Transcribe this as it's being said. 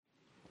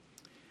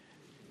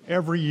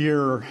Every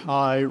year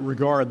I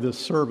regard this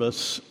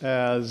service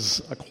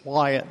as a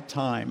quiet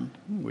time.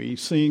 We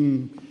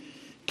sing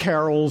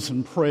carols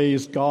and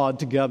praise God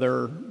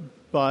together,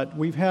 but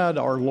we've had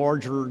our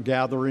larger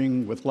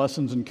gathering with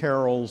lessons and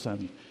carols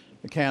and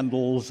the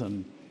candles,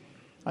 and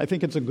I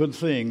think it's a good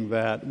thing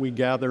that we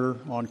gather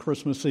on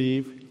Christmas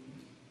Eve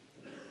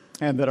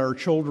and that our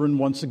children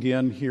once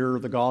again hear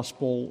the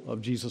gospel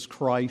of Jesus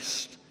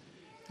Christ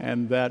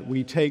and that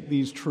we take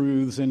these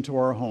truths into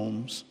our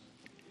homes.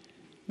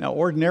 Now,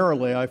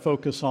 ordinarily, I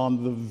focus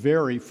on the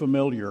very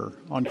familiar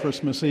on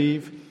Christmas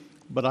Eve,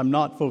 but I'm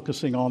not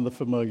focusing on the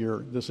familiar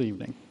this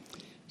evening.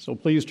 So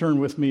please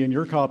turn with me in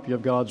your copy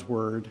of God's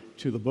Word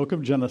to the book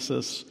of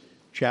Genesis,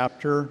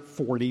 chapter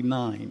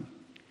 49.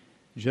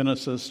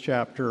 Genesis,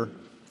 chapter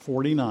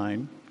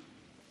 49.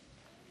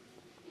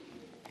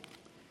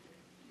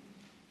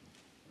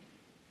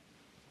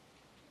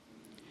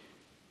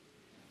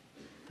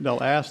 And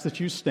I'll ask that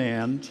you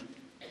stand.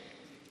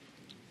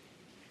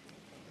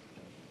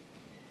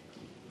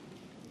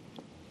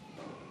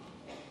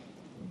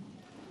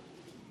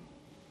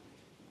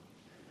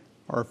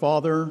 Our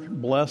Father,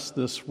 bless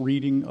this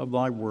reading of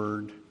thy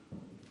word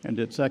and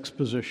its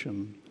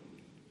exposition,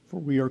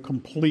 for we are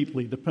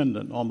completely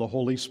dependent on the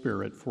Holy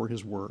Spirit for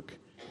his work.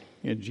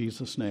 In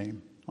Jesus'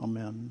 name,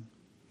 amen.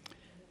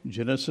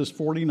 Genesis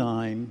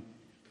 49,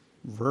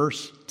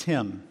 verse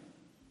 10.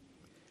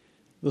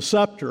 The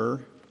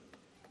scepter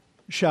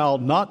shall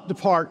not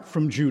depart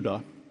from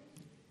Judah,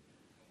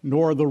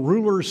 nor the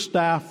ruler's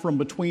staff from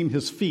between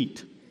his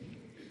feet,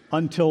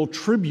 until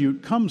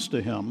tribute comes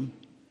to him,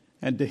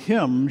 and to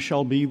him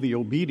shall be the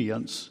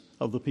obedience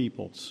of the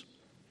peoples.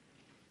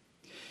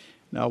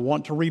 Now, I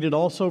want to read it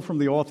also from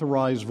the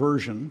Authorized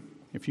Version.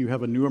 If you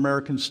have a New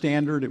American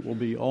Standard, it will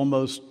be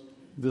almost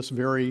this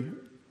very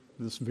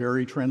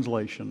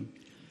translation.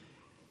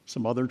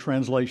 Some other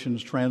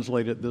translations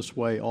translate it this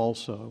way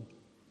also.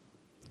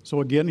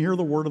 So again, hear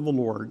the word of the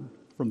Lord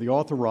from the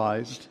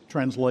Authorized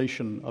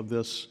translation of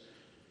this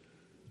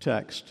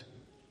text.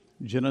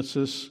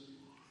 Genesis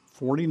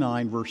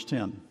 49, verse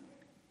 10.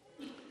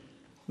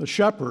 The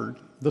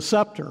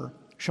scepter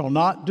shall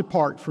not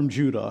depart from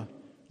Judah,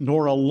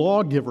 nor a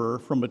lawgiver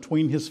from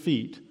between his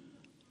feet,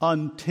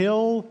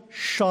 until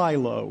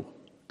Shiloh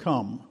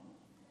come.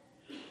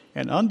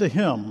 And unto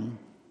him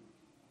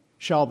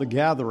shall the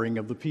gathering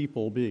of the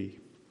people be.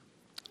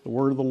 The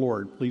word of the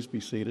Lord. Please be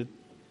seated.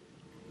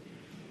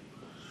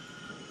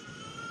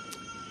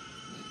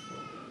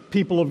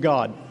 People of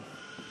God,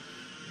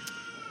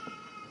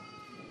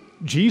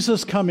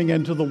 Jesus coming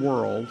into the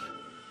world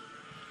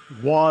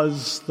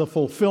was the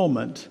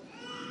fulfillment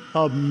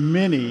of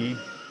many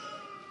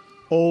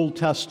Old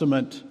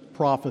Testament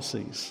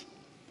prophecies.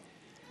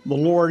 The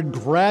Lord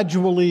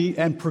gradually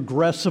and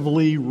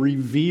progressively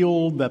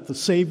revealed that the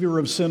Savior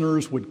of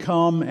sinners would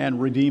come and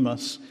redeem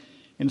us.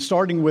 And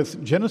starting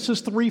with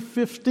Genesis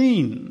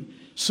 3:15,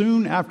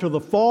 soon after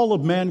the fall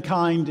of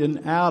mankind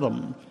in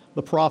Adam,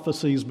 the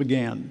prophecies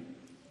began.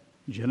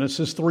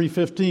 Genesis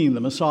 3:15,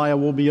 the Messiah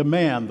will be a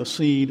man, the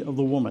seed of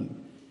the woman.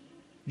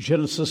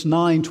 Genesis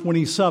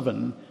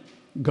 9:27,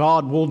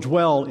 God will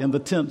dwell in the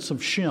tents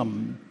of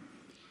Shem.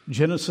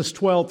 Genesis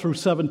 12 through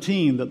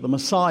 17, that the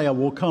Messiah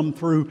will come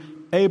through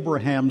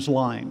Abraham's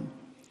line.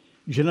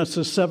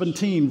 Genesis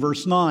 17,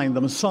 verse 9,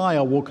 the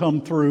Messiah will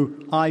come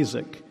through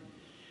Isaac.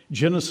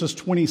 Genesis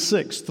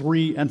 26,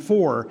 3 and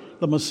 4,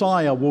 the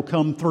Messiah will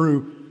come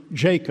through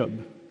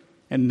Jacob.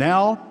 And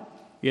now,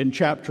 in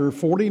chapter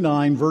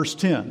 49, verse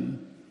 10,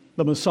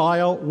 the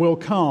Messiah will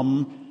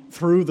come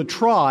through the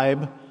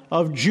tribe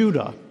of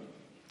Judah.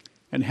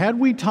 And had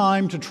we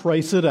time to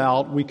trace it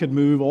out, we could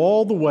move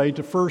all the way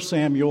to 1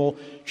 Samuel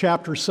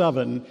chapter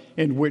 7,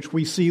 in which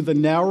we see the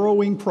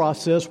narrowing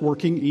process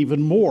working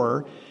even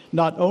more,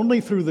 not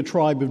only through the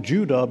tribe of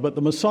Judah, but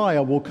the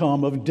Messiah will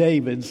come of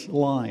David's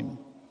line.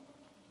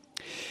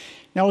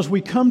 Now, as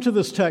we come to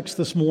this text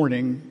this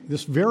morning,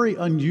 this very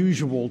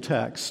unusual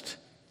text,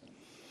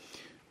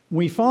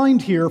 we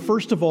find here,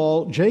 first of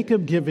all,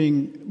 Jacob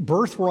giving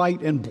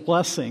birthright and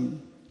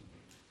blessing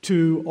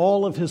to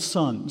all of his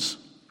sons.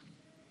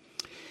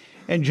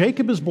 And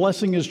Jacob is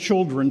blessing his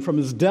children from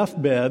his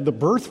deathbed. The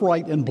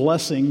birthright and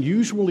blessing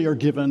usually are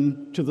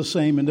given to the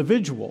same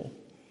individual.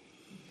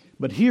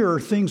 But here,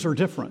 things are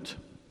different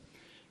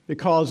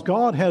because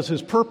God has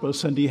his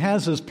purpose and he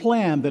has his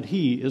plan that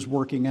he is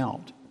working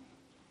out.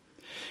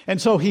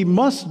 And so he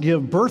must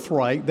give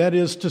birthright, that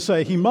is to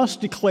say, he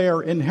must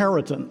declare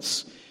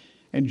inheritance.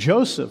 And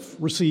Joseph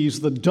receives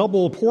the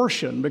double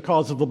portion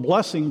because of the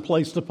blessing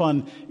placed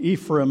upon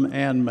Ephraim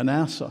and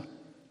Manasseh.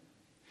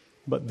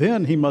 But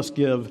then he must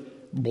give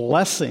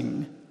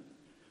blessing.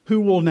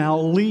 Who will now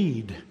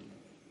lead?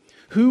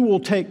 Who will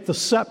take the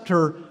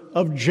scepter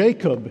of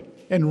Jacob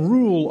and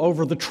rule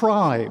over the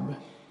tribe?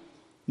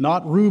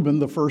 Not Reuben,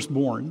 the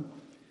firstborn,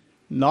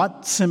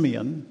 not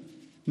Simeon,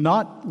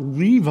 not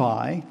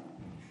Levi,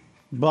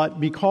 but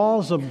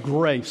because of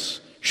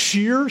grace,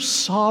 sheer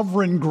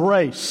sovereign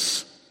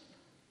grace,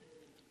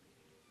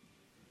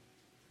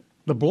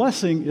 the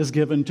blessing is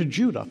given to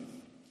Judah.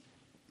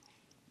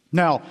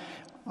 Now,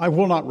 I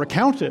will not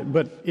recount it,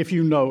 but if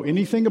you know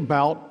anything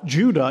about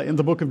Judah in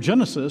the book of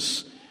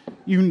Genesis,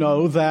 you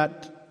know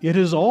that it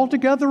is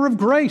altogether of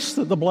grace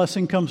that the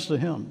blessing comes to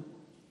him.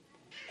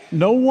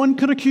 No one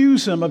could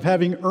accuse him of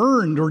having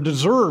earned or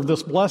deserved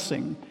this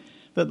blessing,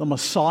 that the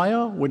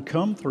Messiah would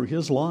come through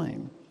his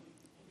line,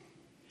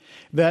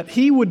 that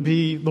he would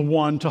be the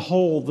one to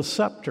hold the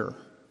scepter.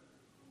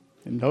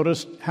 And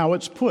notice how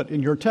it's put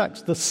in your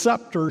text. The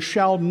scepter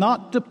shall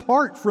not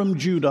depart from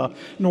Judah,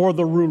 nor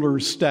the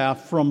ruler's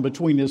staff from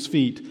between his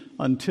feet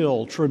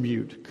until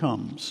tribute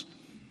comes.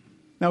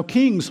 Now,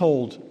 kings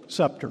hold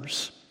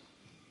scepters.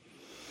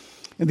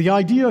 And the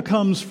idea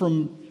comes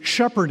from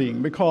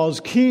shepherding, because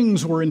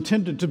kings were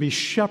intended to be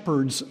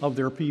shepherds of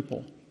their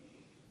people.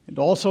 And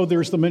also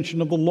there's the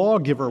mention of the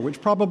lawgiver,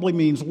 which probably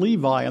means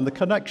Levi, and the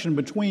connection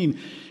between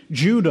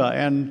Judah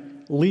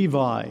and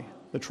Levi,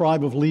 the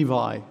tribe of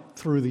Levi,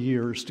 through the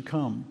years to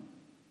come.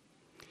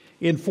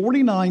 In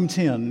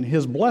 49:10,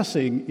 his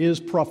blessing is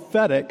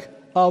prophetic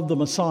of the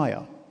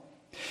Messiah.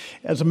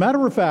 As a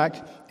matter of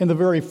fact, in the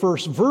very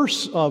first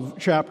verse of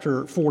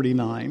chapter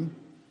 49,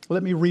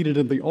 let me read it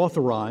in the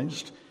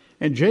Authorized.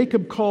 And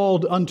Jacob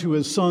called unto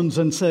his sons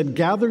and said,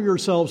 Gather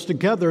yourselves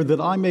together,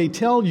 that I may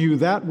tell you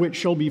that which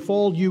shall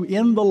befall you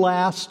in the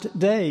last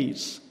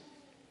days.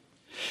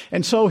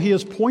 And so he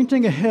is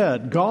pointing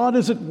ahead. God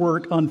is at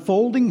work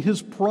unfolding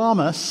his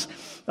promise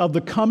of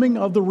the coming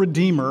of the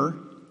Redeemer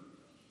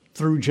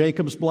through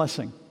Jacob's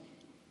blessing.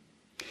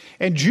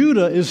 And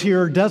Judah is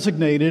here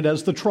designated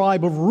as the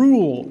tribe of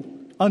rule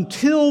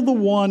until the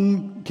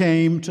one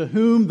came to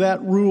whom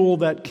that rule,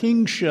 that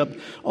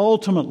kingship,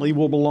 ultimately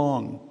will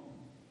belong.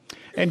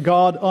 And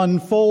God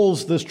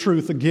unfolds this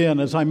truth again,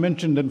 as I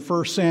mentioned in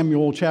 1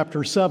 Samuel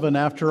chapter 7.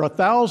 After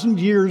 1,000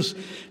 years,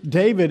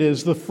 David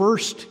is the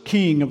first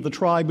king of the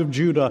tribe of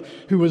Judah,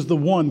 who is the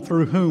one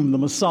through whom the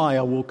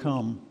Messiah will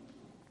come.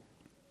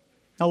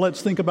 Now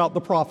let's think about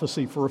the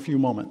prophecy for a few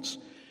moments.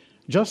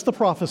 Just the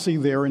prophecy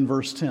there in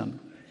verse 10.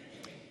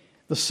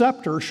 The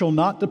scepter shall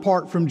not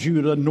depart from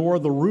Judah, nor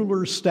the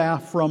ruler's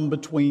staff from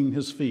between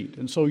his feet.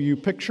 And so you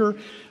picture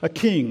a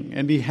king,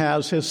 and he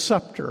has his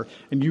scepter,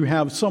 and you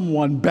have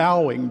someone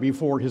bowing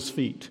before his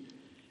feet.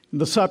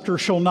 And the scepter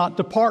shall not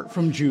depart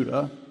from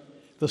Judah.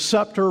 The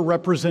scepter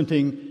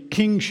representing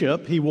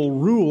kingship. He will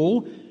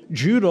rule.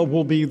 Judah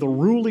will be the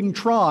ruling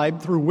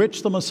tribe through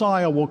which the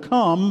Messiah will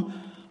come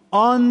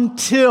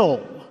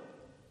until.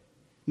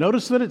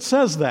 Notice that it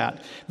says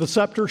that. The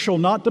scepter shall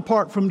not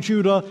depart from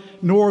Judah,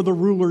 nor the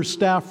ruler's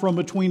staff from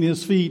between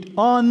his feet,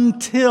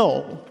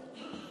 until.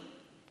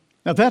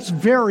 Now that's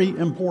very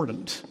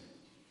important.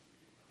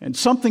 And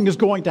something is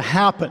going to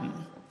happen.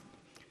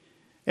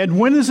 And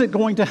when is it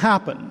going to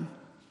happen?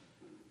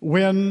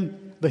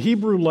 When the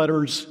Hebrew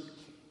letters,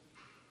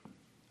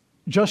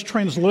 just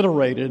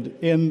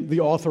transliterated in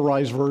the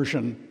Authorized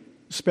Version,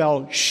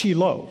 spell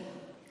Shiloh.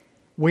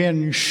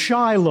 When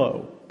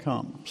Shiloh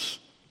comes,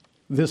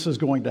 this is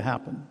going to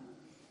happen.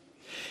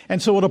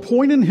 And so at a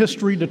point in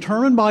history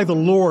determined by the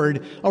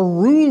Lord, a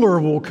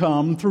ruler will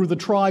come through the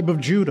tribe of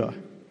Judah.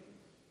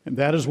 And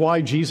that is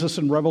why Jesus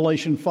in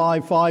Revelation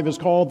 5:5 is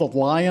called the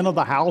Lion of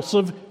the house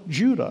of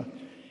Judah.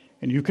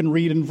 And you can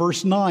read in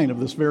verse 9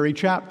 of this very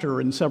chapter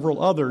and several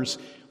others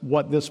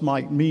what this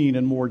might mean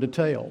in more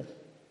detail.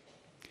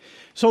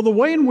 So the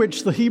way in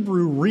which the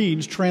Hebrew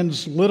reads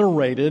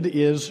transliterated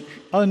is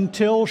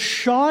until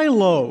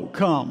Shiloh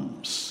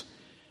comes.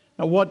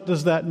 Now, what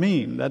does that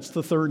mean? That's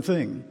the third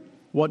thing.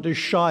 What does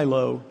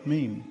Shiloh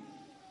mean?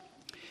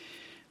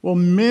 Well,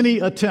 many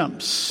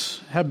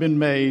attempts have been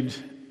made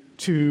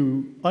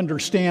to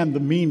understand the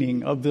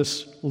meaning of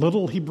this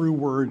little Hebrew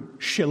word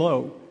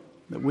Shiloh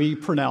that we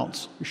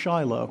pronounce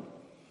Shiloh.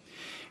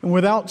 And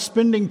without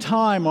spending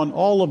time on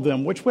all of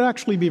them, which would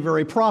actually be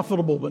very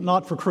profitable, but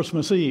not for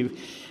Christmas Eve,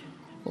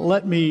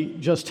 let me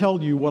just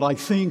tell you what I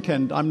think,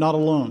 and I'm not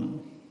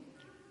alone.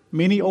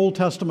 Many Old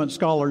Testament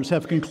scholars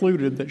have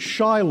concluded that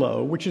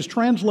Shiloh, which is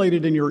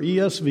translated in your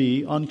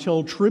ESV,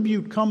 until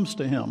tribute comes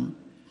to him,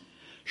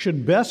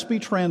 should best be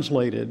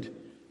translated,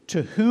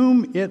 to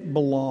whom it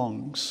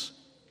belongs.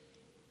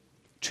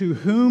 To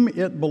whom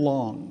it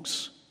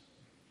belongs.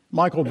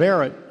 Michael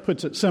Barrett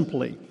puts it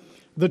simply.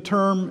 The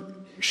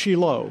term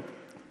Shiloh,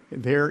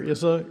 there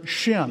is a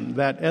shin,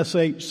 that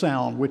SH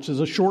sound, which is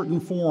a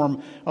shortened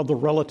form of the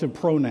relative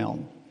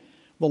pronoun.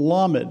 The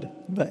lamed,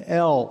 the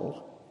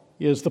L,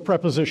 is the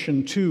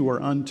preposition to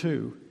or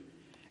unto.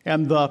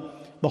 And the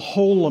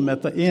holem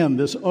at the end,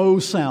 this O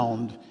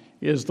sound,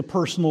 is the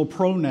personal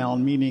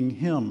pronoun meaning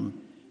him.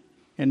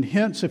 And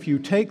hence, if you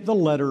take the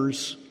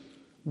letters,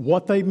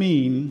 what they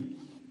mean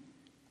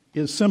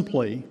is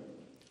simply,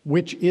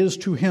 which is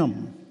to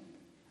him,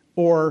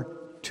 or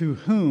to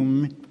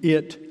whom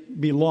it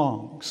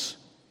belongs.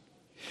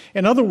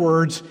 In other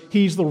words,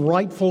 he's the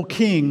rightful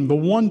king, the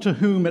one to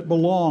whom it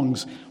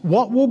belongs.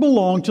 What will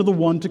belong to the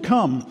one to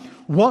come?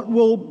 What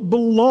will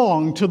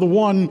belong to the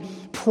one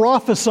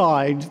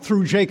prophesied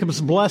through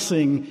Jacob's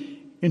blessing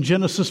in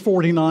Genesis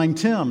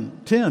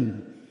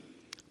 49:10?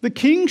 The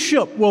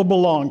kingship will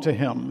belong to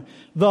him.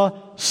 The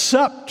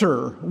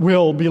scepter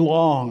will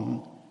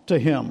belong to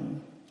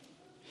him.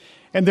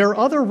 And there are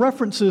other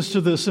references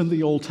to this in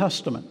the Old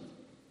Testament.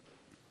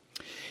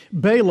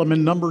 Balaam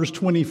in Numbers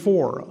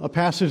 24, a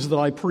passage that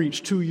I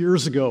preached 2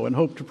 years ago and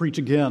hope to preach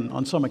again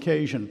on some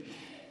occasion.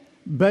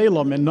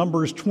 Balaam in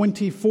Numbers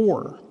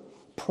 24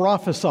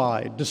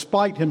 prophesied,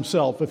 despite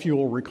himself, if you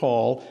will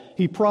recall,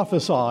 he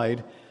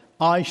prophesied,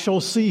 I shall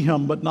see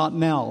him, but not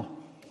now.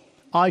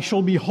 I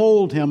shall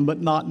behold him, but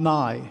not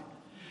nigh.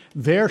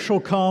 There shall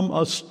come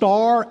a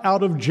star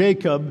out of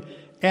Jacob,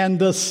 and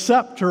the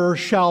scepter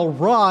shall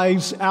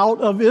rise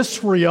out of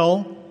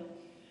Israel,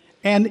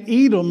 and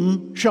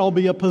Edom shall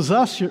be a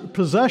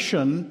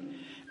possession.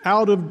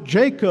 Out of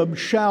Jacob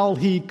shall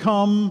he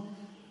come,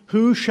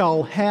 who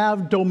shall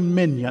have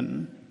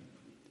dominion.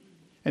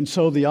 And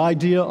so the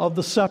idea of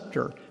the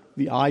scepter,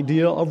 the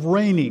idea of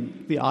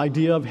reigning, the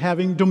idea of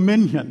having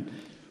dominion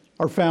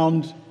are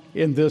found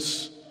in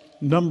this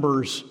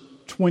Numbers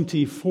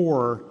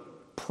 24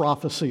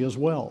 prophecy as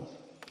well.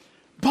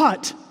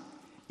 But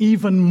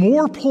even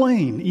more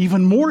plain,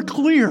 even more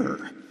clear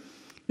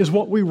is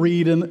what we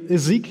read in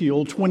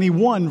Ezekiel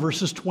 21,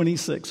 verses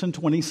 26 and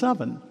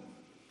 27.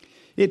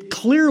 It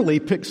clearly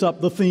picks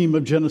up the theme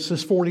of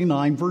Genesis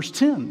 49, verse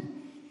 10.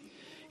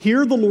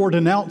 Here the Lord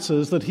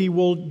announces that he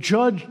will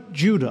judge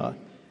Judah,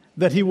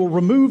 that he will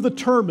remove the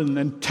turban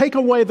and take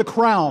away the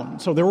crown.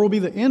 So there will be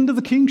the end of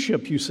the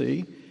kingship, you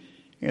see.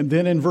 And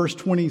then in verse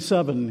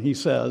 27 he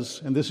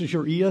says, and this is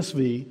your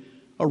ESV,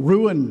 a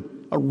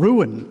ruin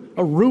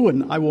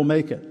I will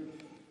make it.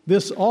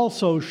 This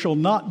also shall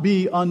not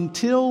be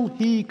until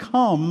he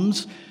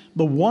comes,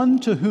 the one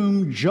to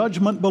whom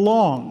judgment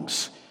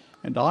belongs,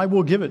 and I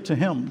will give it to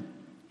him.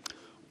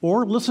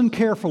 Or listen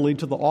carefully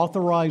to the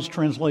authorized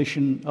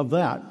translation of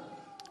that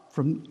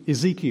from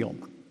Ezekiel.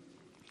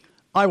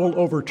 I will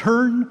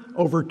overturn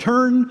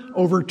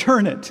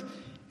it,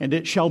 and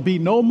it shall be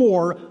no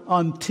more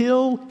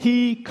until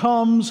he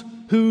comes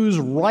whose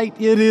right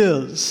it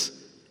is,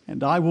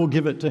 and I will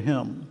give it to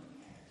him.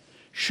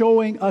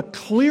 Showing a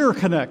clear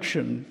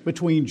connection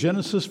between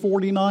Genesis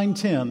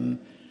 49:10,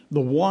 the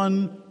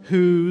one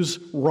whose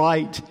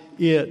right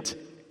it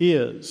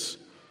is,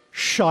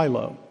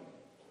 Shiloh.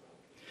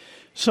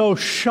 So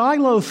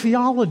Shiloh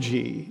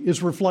theology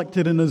is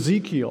reflected in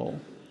Ezekiel.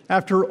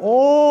 After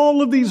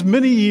all of these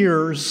many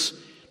years,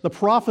 the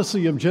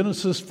prophecy of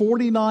Genesis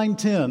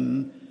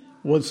 49:10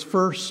 was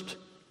first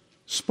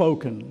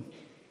spoken.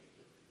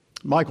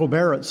 Michael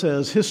Barrett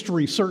says,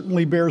 history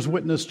certainly bears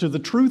witness to the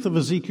truth of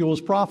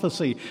Ezekiel's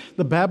prophecy.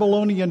 The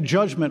Babylonian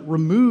judgment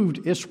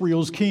removed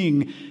Israel's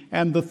king,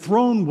 and the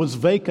throne was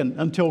vacant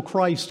until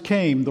Christ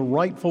came, the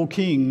rightful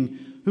king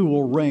who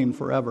will reign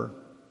forever.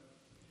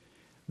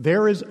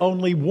 There is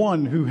only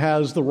one who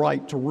has the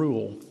right to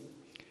rule.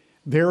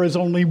 There is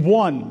only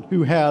one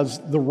who has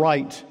the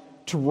right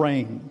to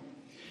reign.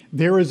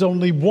 There is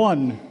only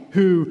one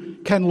who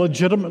can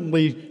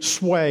legitimately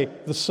sway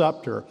the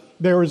scepter.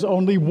 There is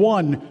only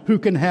one who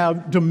can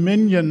have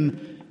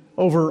dominion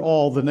over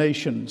all the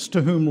nations,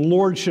 to whom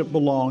lordship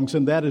belongs,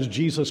 and that is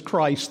Jesus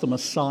Christ, the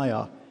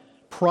Messiah,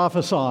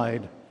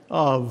 prophesied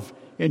of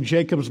in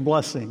Jacob's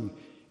blessing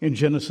in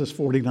Genesis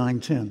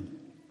 49:10.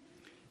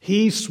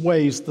 He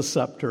sways the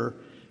scepter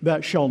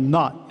that shall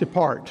not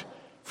depart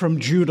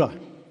from Judah.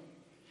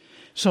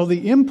 So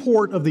the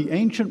import of the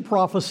ancient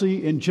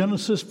prophecy in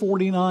Genesis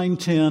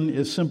 49:10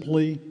 is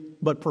simply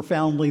but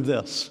profoundly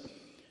this: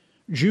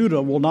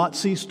 Judah will not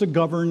cease to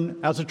govern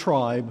as a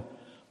tribe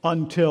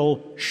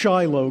until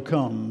Shiloh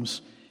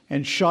comes.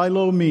 And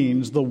Shiloh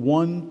means the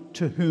one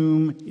to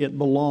whom it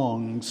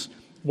belongs.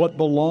 What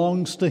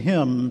belongs to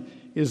him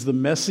is the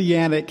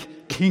messianic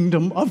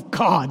kingdom of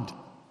God.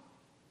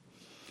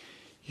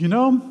 You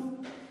know,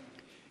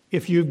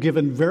 if you've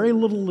given very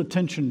little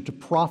attention to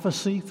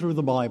prophecy through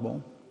the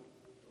Bible,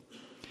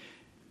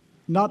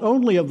 not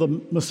only of the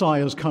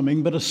Messiah's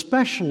coming, but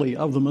especially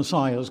of the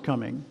Messiah's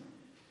coming,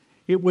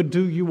 it would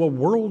do you a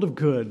world of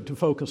good to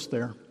focus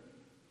there.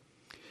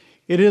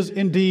 It is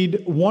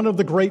indeed one of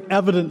the great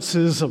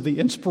evidences of the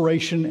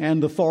inspiration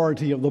and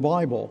authority of the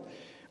Bible,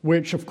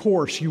 which, of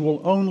course, you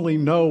will only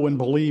know and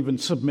believe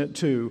and submit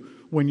to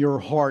when your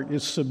heart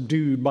is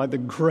subdued by the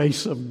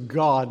grace of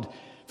God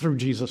through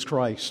Jesus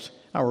Christ,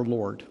 our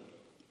Lord.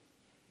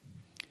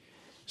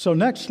 So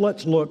next,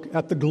 let's look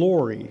at the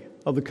glory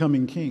of the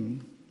coming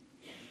King.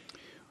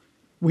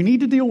 We need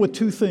to deal with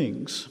two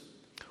things.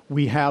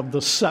 We have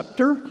the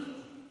scepter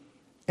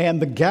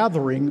and the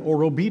gathering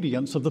or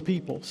obedience of the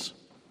peoples.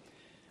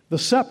 The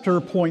scepter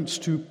points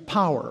to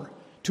power,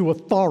 to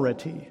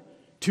authority,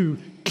 to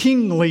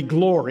kingly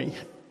glory.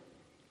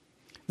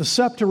 The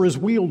scepter is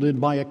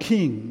wielded by a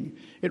king.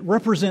 It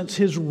represents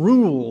his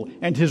rule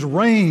and his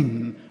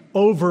reign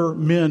over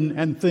men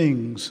and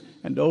things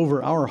and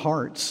over our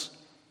hearts.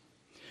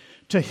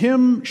 To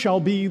him shall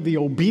be the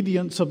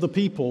obedience of the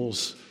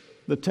peoples,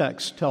 the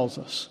text tells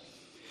us.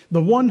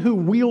 The one who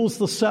wields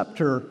the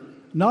scepter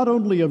not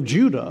only of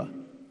Judah,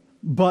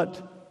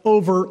 but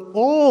over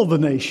all the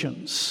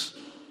nations,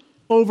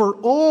 over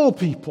all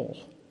people,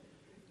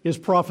 is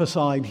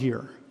prophesied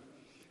here.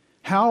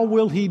 How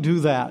will he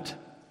do that?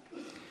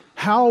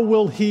 How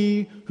will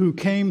he who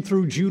came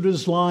through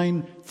Judah's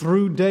line,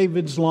 through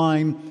David's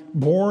line,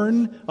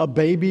 born a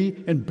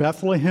baby in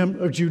Bethlehem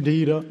of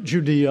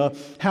Judea,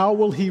 how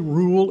will he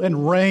rule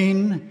and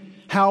reign?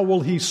 How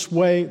will he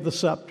sway the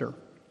scepter?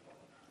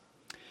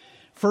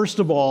 First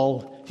of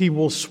all, he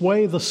will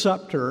sway the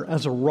scepter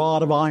as a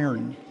rod of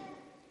iron.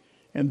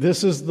 And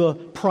this is the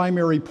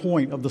primary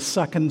point of the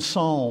second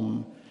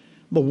psalm.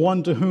 The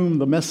one to whom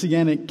the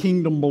messianic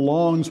kingdom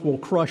belongs will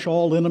crush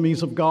all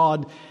enemies of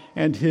God,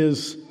 and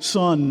his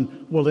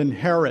son will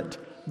inherit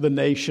the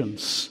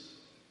nations.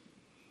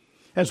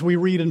 As we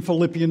read in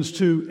Philippians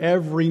 2,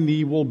 every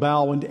knee will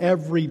bow and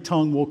every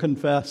tongue will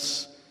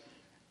confess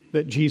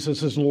that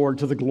Jesus is Lord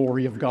to the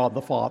glory of God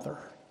the Father.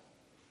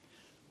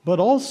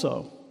 But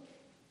also,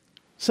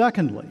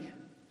 secondly,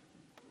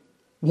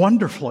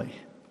 wonderfully,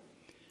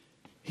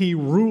 he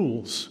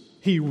rules,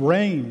 he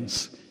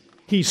reigns,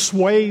 he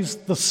sways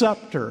the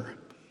scepter.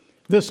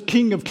 This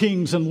King of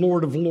Kings and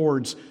Lord of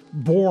Lords,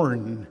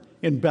 born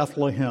in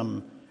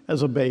Bethlehem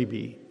as a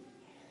baby.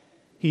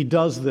 He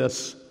does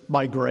this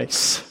by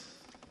grace.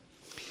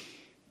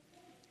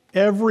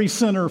 Every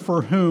sinner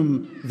for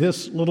whom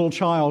this little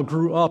child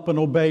grew up and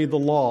obeyed the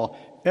law,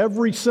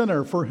 every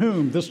sinner for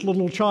whom this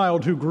little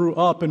child who grew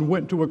up and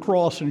went to a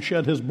cross and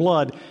shed his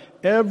blood,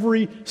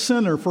 every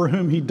sinner for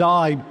whom he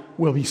died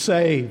will be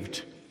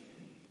saved.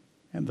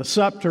 And the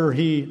scepter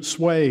he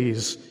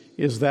sways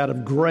is that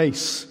of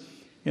grace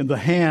in the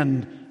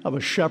hand of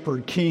a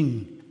shepherd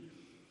king.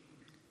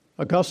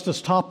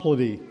 Augustus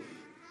Toplady,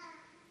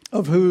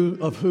 of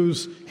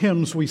whose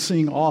hymns we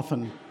sing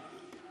often,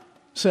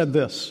 said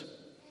this: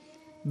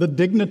 "The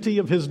dignity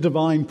of his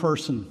divine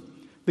person,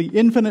 the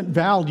infinite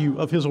value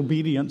of his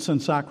obedience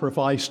and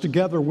sacrifice,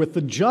 together with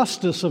the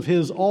justice of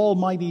his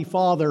almighty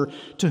Father,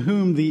 to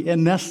whom the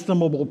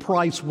inestimable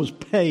price was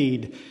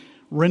paid,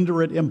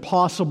 render it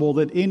impossible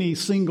that any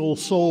single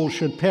soul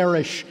should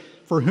perish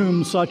for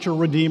whom such a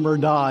Redeemer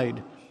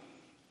died.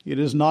 It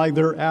is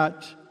neither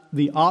at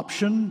the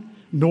option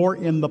nor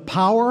in the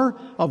power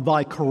of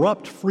thy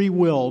corrupt free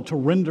will to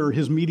render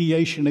his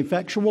mediation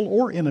effectual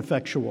or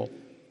ineffectual.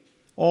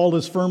 All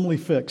is firmly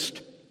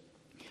fixed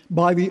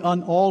by the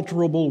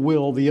unalterable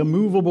will, the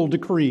immovable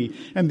decree,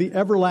 and the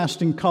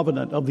everlasting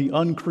covenant of the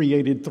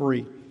uncreated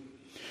three.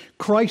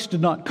 Christ did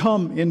not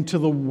come into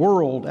the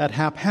world at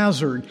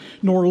haphazard,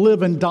 nor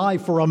live and die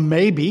for a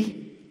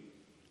maybe.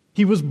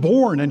 He was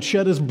born and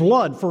shed his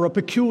blood for a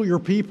peculiar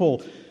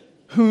people,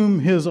 whom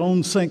his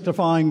own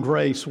sanctifying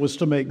grace was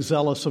to make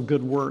zealous of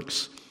good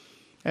works,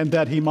 and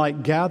that he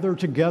might gather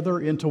together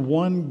into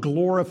one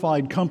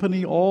glorified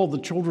company all the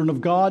children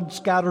of God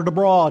scattered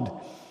abroad.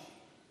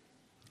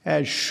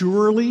 As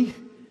surely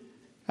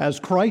as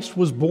Christ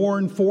was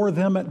born for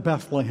them at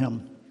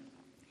Bethlehem,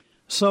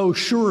 so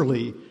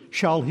surely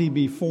shall he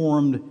be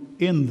formed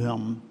in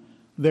them,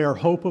 their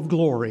hope of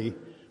glory,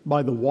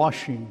 by the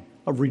washing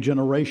of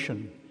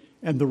regeneration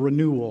and the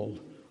renewal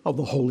of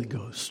the Holy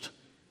Ghost.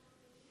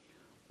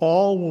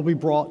 All will be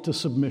brought to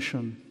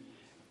submission.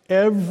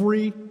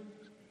 Every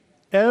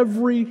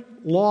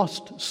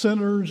lost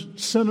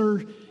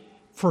sinner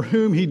for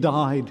whom he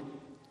died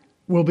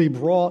will be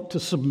brought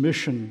to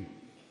submission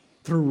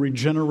through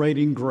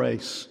regenerating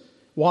grace.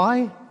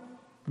 Why?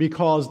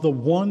 Because the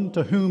one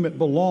to whom it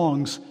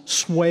belongs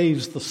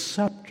sways the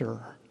scepter,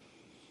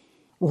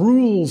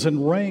 rules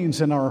and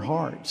reigns in our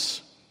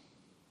hearts.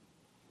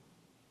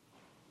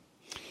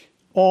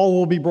 All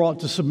will be brought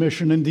to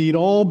submission. Indeed,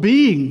 all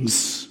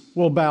beings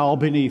will bow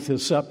beneath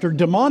his scepter,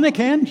 demonic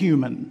and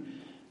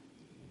human,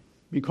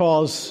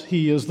 because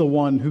he is the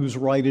one whose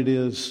right it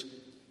is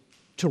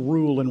to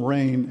rule and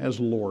reign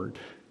as Lord.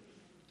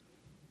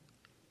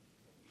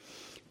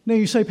 Now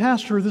you say,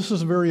 Pastor, this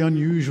is a very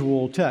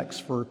unusual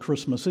text for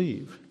Christmas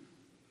Eve.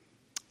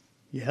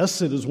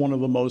 Yes, it is one of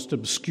the most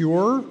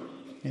obscure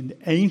and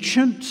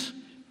ancient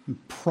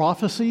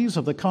prophecies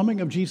of the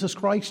coming of Jesus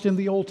Christ in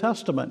the Old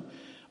Testament,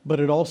 but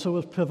it also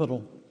is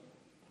pivotal.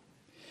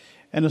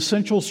 An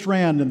essential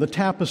strand in the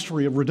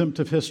tapestry of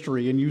redemptive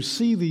history, and you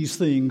see these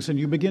things and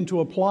you begin to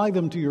apply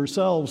them to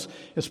yourselves,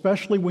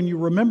 especially when you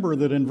remember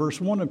that in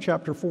verse 1 of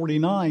chapter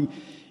 49,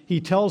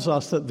 he tells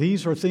us that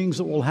these are things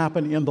that will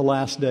happen in the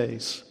last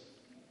days.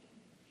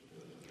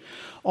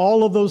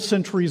 All of those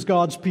centuries,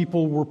 God's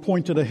people were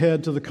pointed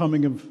ahead to the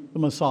coming of the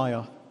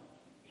Messiah.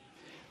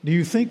 Do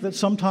you think that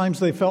sometimes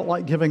they felt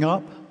like giving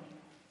up?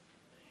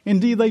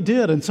 Indeed, they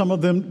did, and some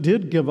of them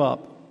did give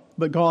up.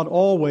 But God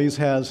always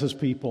has his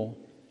people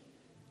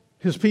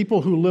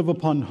who live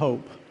upon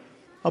hope,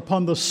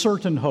 upon the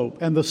certain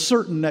hope and the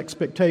certain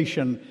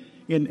expectation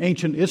in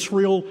ancient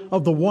Israel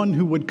of the one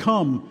who would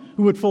come,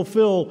 who would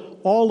fulfill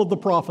all of the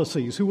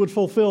prophecies, who would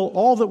fulfill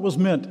all that was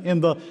meant in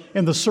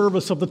the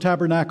service of the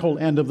tabernacle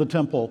and of the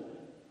temple.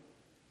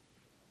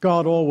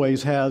 God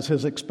always has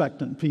his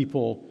expectant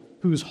people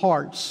whose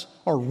hearts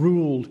are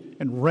ruled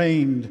and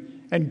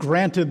reigned and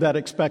granted that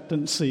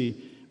expectancy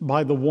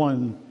by the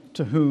one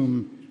to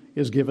whom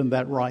is given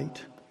that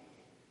right.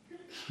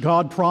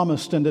 God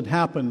promised, and it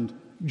happened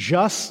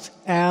just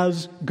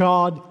as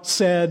God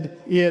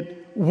said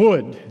it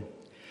would.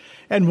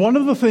 And one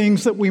of the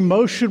things that we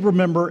most should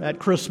remember at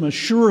Christmas,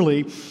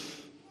 surely,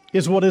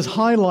 is what is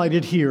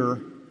highlighted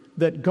here,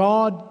 that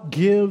God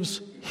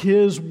gives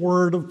His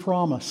word of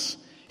promise,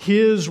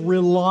 His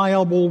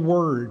reliable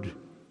word.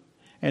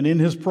 And in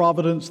His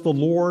providence, the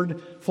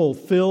Lord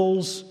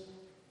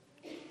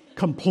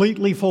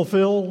completely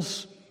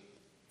fulfills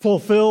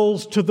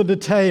to the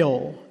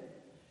detail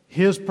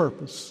His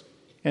purpose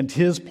and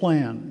His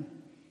plan.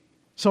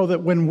 So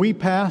that when we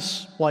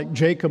pass, like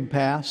Jacob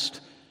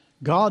passed,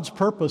 God's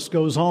purpose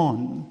goes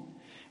on,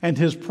 and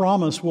His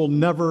promise will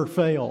never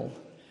fail.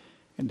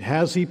 And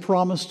has He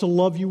promised to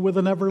love you with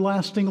an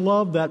everlasting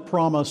love? That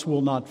promise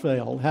will not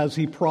fail. Has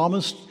He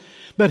promised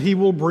that He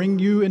will bring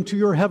you into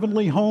your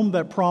heavenly home?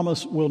 That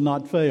promise will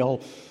not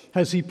fail.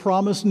 Has He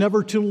promised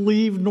never to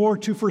leave nor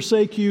to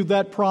forsake you?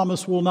 That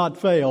promise will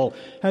not fail.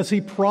 Has He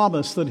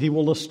promised that He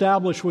will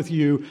establish with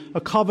you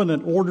a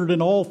covenant ordered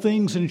in all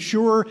things and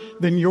sure?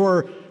 Then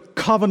your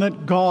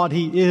covenant God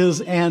He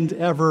is and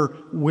ever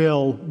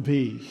will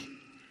be.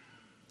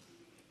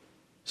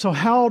 So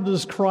how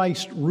does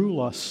Christ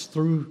rule us?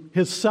 Through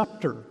His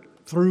scepter,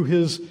 through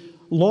His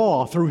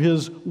law, through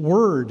His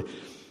word.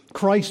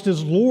 Christ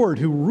is Lord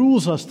who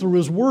rules us through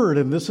His word,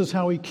 and this is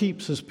how He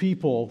keeps His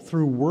people,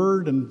 through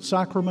word and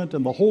sacrament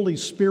and the Holy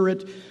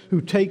Spirit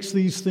who takes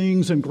these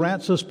things and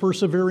grants us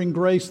persevering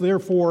grace.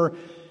 Therefore,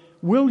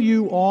 will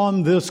you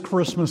on this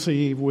Christmas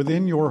Eve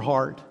within your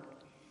heart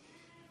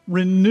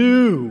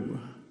renew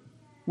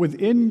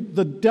within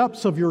the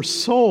depths of your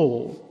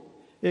soul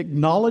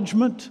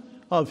acknowledgement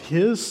of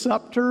His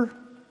scepter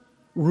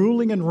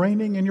ruling and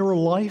reigning in your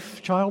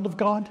life, child of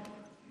God?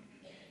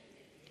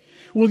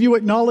 Will you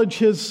acknowledge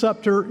His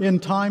scepter in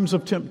times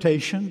of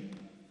temptation?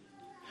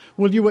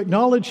 Will you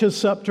acknowledge His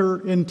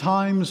scepter in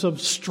times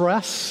of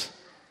stress?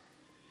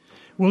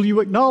 Will you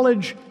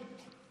acknowledge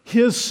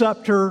His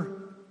scepter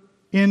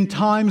in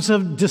times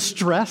of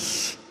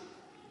distress?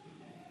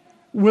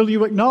 Will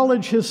you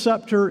acknowledge His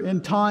scepter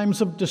in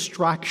times of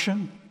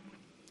distraction?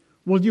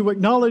 Will you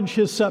acknowledge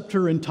His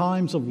scepter in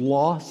times of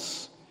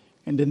loss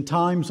and in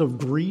times of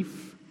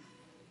grief?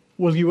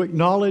 Will you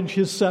acknowledge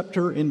His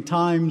scepter in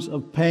times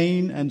of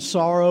pain and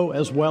sorrow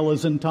as well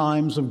as in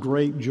times of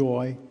great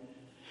joy?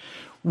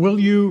 Will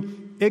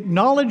you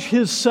acknowledge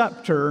His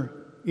scepter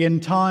in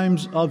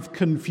times of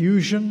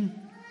confusion?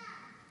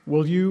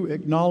 Will you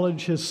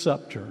acknowledge His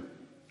scepter?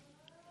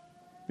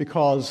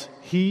 Because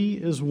He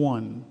is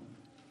one,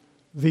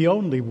 the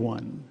only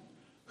one,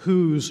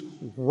 whose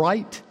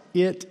right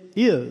it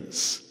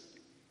is,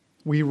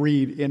 we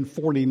read in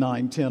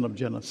 49:10 of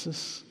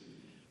Genesis,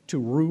 to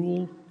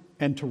rule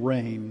and to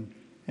reign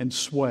and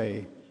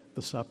sway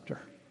the scepter.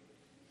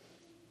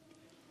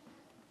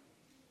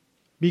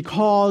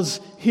 Because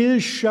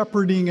His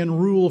shepherding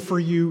and rule for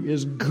you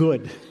is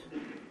good.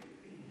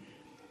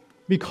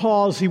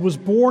 Because He was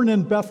born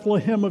in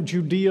Bethlehem of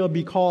Judea,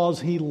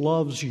 because He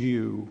loves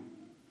you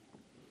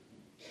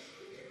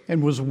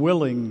and was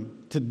willing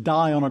to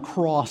die on a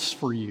cross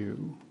for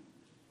you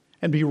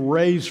and be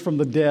raised from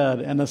the dead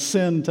and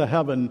ascend to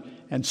heaven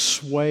and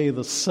sway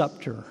the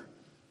scepter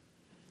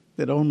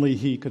that only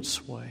He could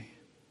sway.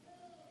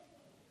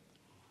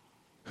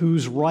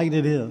 Whose right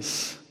it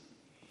is.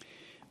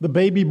 The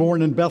baby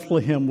born in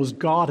Bethlehem was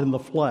God in the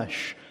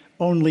flesh.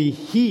 Only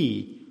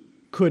He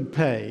could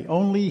pay.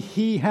 Only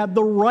He had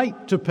the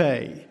right to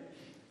pay.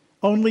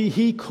 Only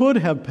He could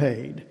have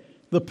paid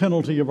the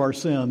penalty of our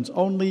sins.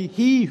 Only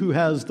He who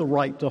has the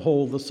right to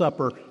hold the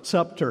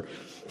scepter.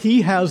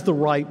 He has the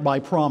right by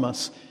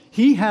promise.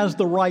 He has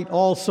the right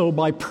also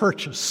by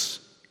purchase.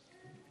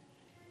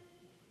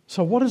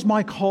 So what is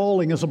my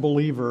calling as a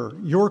believer,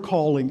 your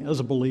calling as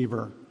a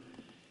believer?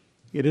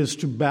 It is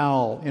to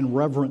bow in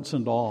reverence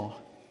and awe.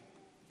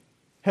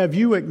 Have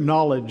you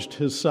acknowledged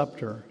His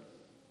scepter?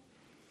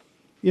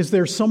 Is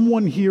there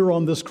someone here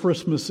on this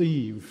Christmas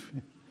Eve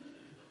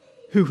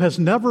who has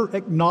never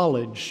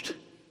acknowledged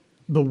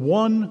the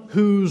one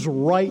whose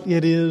right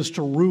it is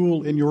to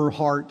rule in your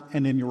heart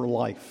and in your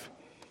life?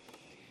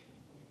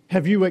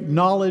 Have you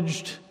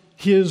acknowledged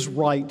His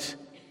right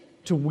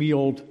to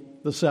wield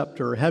the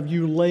scepter? Have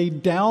you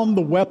laid down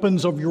the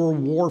weapons of your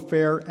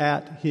warfare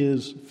at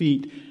His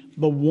feet,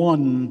 the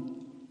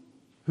one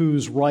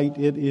whose right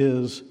it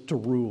is to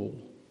rule?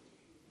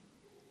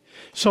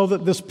 So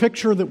that this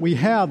picture that we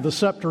have, the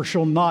scepter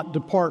shall not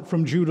depart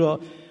from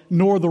Judah,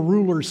 nor the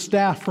ruler's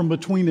staff from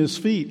between his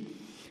feet.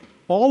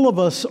 All of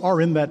us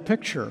are in that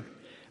picture.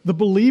 The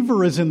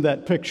believer is in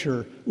that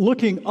picture,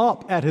 looking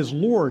up at his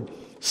Lord,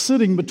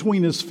 sitting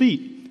between His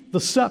feet, the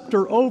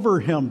scepter over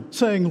him,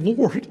 saying,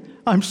 Lord,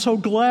 I'm so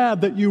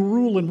glad that You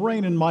rule and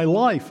reign in my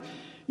life.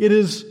 It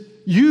is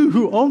You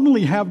who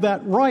only have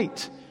that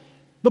right.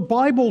 The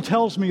Bible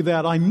tells me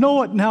that. I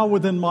know it now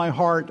within my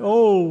heart.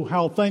 Oh,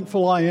 how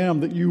thankful I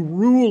am that You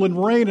rule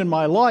and reign in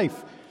my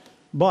life.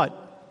 But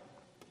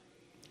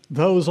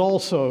those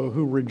also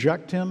who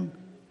reject Him,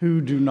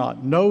 who do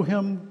not know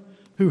Him,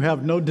 who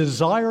have no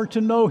desire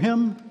to know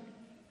Him,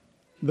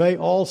 they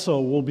also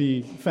will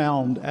be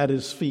found at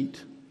His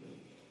feet.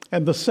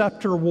 And the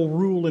scepter will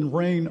rule and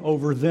reign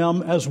over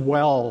them as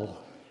well.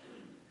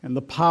 and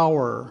the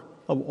power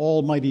of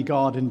Almighty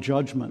God in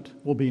judgment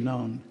will be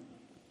known.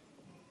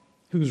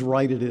 Whose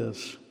right it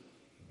is.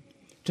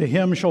 To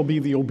him shall be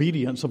the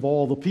obedience of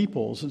all the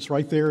peoples. It's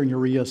right there in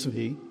your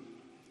ESV.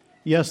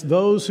 Yes,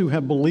 those who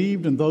have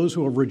believed and those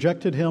who have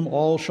rejected him,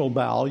 all shall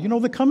bow. You know,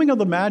 the coming of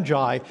the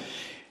Magi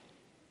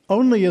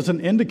only is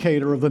an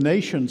indicator of the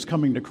nations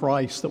coming to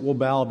Christ that will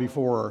bow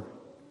before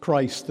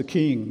Christ the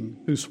King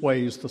who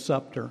sways the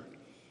scepter.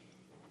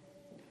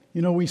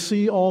 You know, we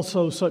see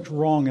also such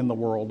wrong in the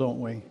world,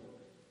 don't we?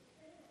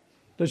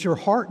 Does your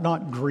heart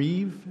not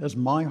grieve as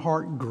my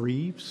heart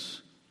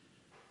grieves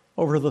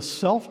over the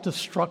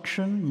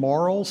self-destruction,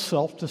 moral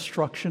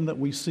self-destruction that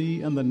we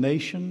see in the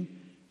nation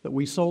that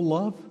we so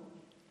love?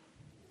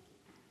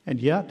 And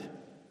yet,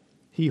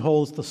 he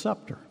holds the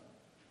scepter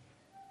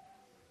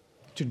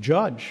to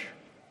judge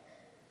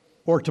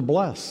or to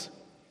bless.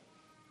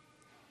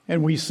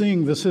 And we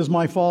sing, "This is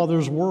my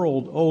Father's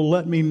world, oh,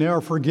 let me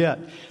ne'er forget,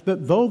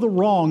 that though the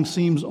wrong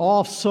seems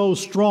oft so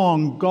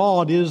strong,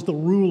 God is the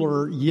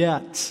ruler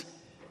yet."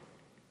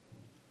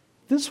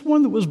 This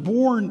one that was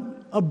born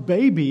a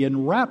baby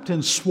and wrapped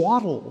in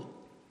swaddle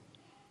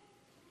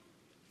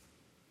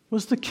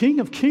was the King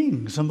of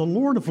Kings and the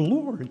Lord of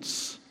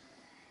Lords,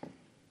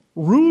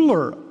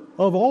 ruler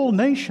of all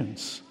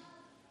nations.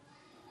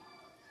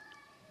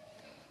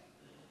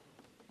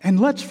 And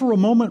let's for a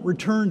moment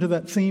return to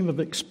that theme of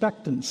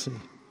expectancy.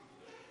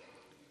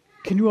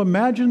 Can you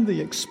imagine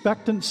the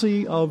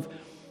expectancy of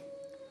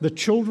the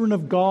children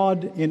of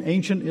God in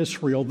ancient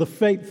Israel, the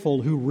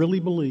faithful who really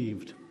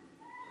believed?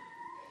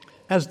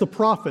 As the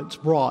prophets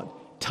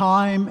brought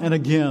time and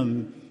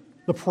again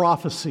the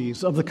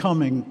prophecies of the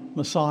coming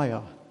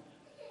Messiah,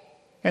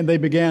 and they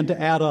began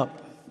to add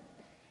up.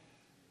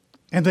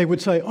 And they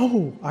would say,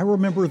 "Oh, I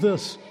remember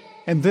this,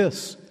 and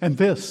this, and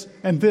this,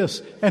 and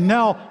this, and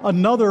now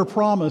another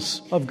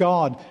promise of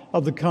God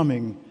of the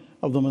coming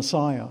of the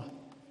Messiah."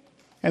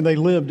 And they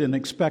lived in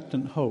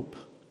expectant hope.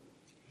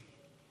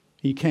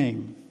 He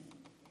came.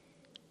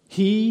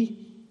 He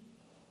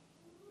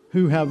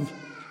who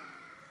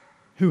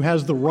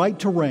has the right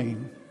to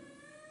reign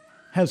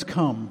has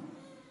come.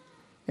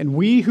 And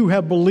we who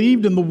have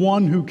believed in the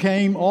one who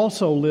came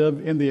also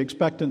live in the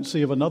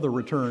expectancy of another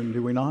return,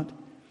 do we not?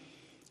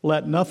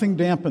 Let nothing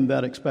dampen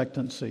that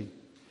expectancy.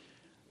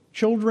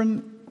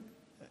 Children,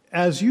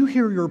 as you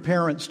hear your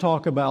parents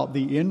talk about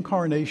the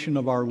incarnation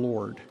of our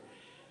Lord,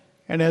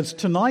 and as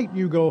tonight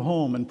you go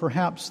home and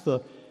perhaps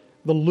the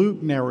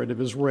Luke narrative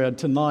is read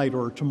tonight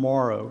or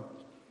tomorrow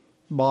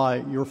by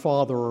your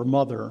father or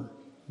mother,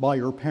 by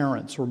your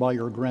parents or by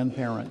your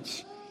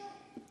grandparents,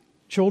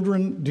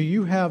 children, do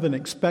you have an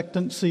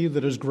expectancy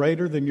that is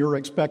greater than your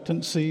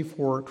expectancy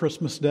for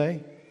Christmas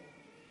Day?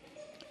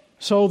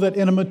 So that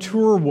in a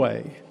mature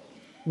way,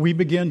 we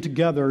begin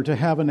together to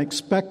have an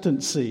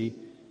expectancy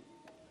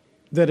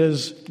that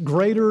is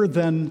greater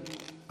than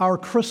our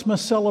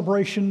Christmas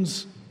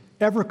celebrations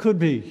ever could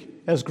be,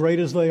 as great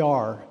as they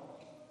are,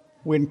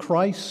 when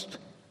Christ,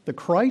 the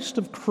Christ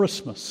of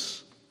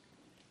Christmas,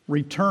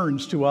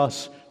 returns to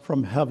us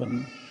from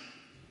heaven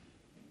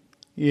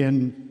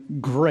in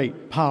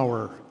great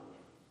power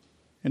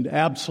and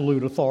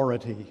absolute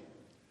authority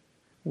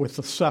with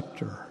the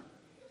scepter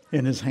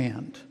in his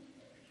hand.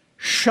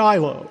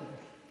 Shiloh,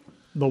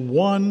 the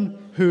one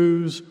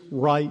whose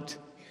right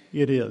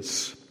it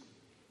is.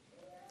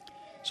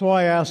 So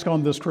I ask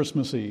on this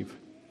Christmas Eve,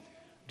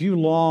 do you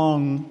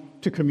long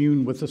to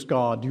commune with this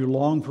God? Do you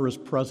long for his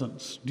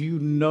presence? Do you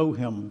know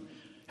him?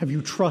 Have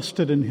you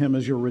trusted in him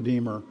as your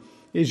Redeemer?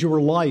 Is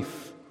your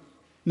life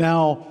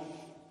now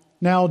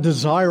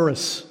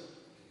desirous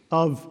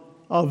of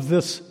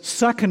this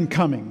second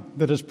coming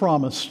that is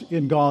promised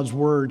in God's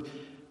Word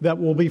that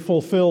will be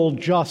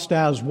fulfilled just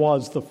as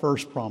was the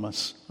first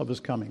promise of his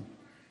coming?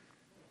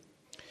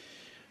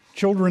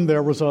 Children,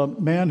 there was a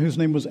man whose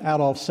name was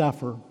Adolf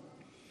Saffer,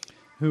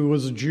 who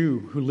was a Jew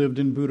who lived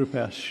in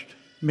Budapest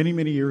many,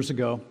 many years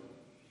ago.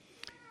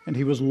 And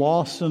he was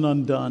lost and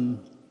undone,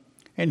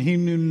 and he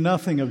knew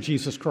nothing of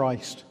Jesus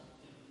Christ.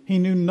 He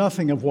knew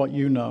nothing of what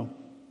you know.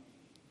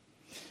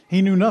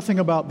 He knew nothing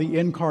about the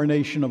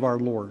incarnation of our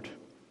Lord.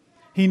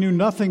 He knew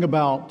nothing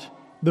about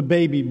the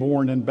baby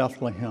born in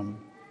Bethlehem.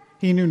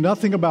 He knew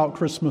nothing about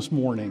Christmas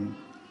morning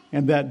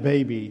and that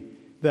baby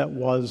that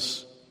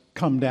was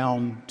come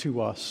down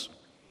to us.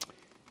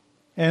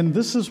 And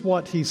this is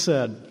what he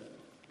said.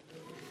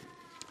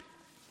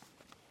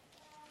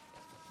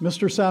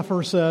 Mr.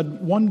 Saffer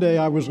said, "One day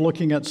I was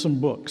looking at some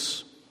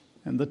books,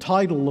 and the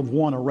title of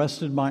one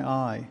arrested my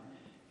eye.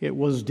 It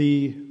was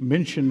Die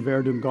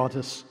Menschenwerdung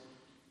Gottes,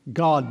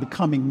 God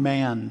becoming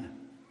man.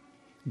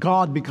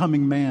 God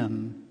becoming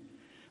man.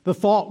 The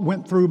thought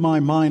went through my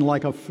mind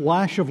like a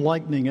flash of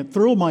lightning. It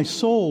thrilled my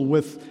soul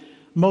with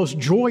most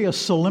joyous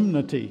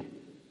solemnity.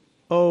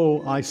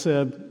 Oh, I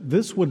said,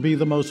 this would be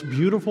the most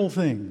beautiful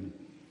thing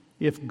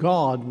if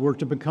God were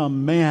to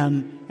become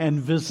man and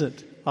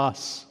visit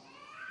us."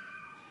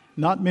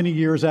 Not many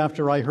years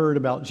after I heard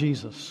about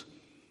Jesus,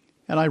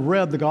 and I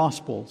read the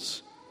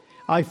Gospels,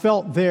 I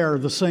felt there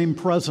the same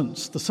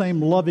presence, the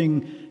same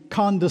loving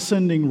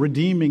condescending,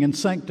 redeeming, and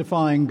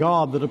sanctifying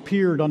God that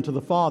appeared unto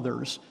the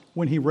fathers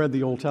when he read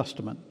the Old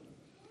Testament.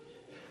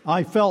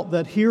 I felt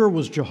that here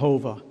was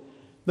Jehovah,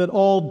 that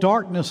all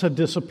darkness had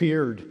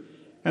disappeared,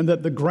 and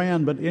that the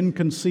grand but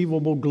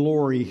inconceivable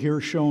glory here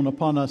shone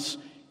upon us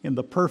in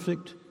the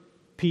perfect,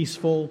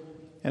 peaceful,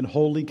 and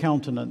holy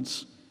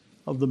countenance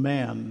of the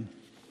man,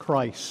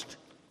 Christ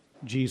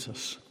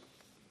Jesus.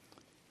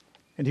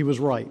 And he was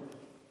right.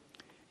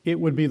 It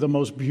would be the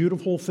most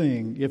beautiful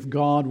thing if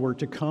God were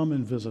to come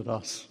and visit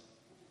us.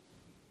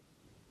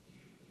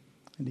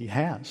 And he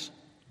has.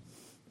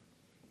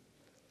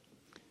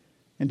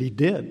 And he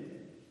did.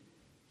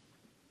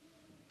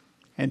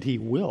 And he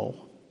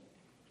will.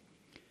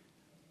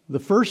 The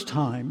first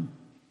time,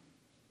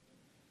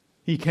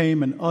 he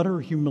came in utter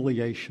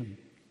humiliation.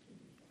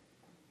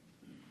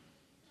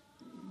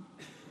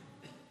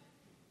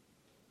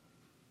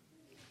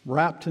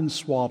 Wrapped in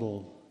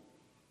swaddle,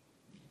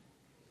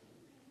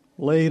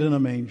 laid in a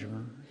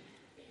manger,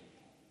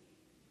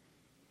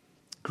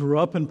 grew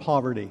up in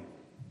poverty,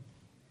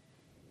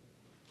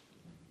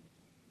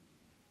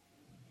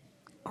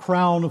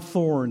 crown of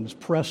thorns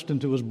pressed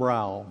into his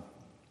brow,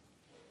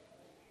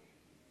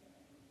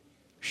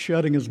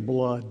 shedding his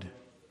blood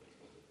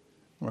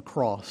on a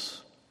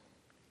cross.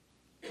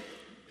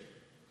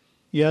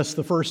 Yes,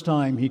 the first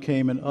time he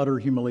came in utter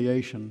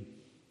humiliation.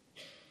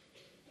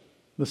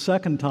 The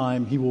second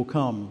time he will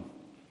come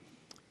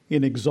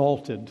in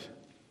exalted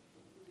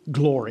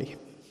glory.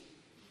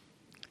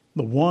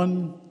 The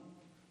one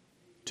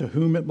to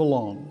whom it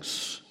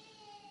belongs,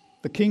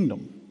 the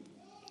kingdom,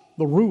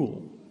 the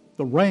rule,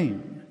 the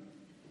reign,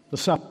 the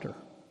scepter.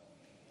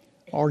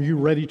 Are you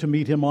ready to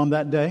meet him on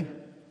that day?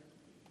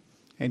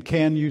 And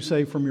can you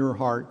say from your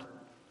heart,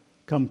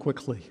 "Come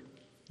quickly,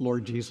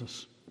 Lord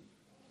Jesus"?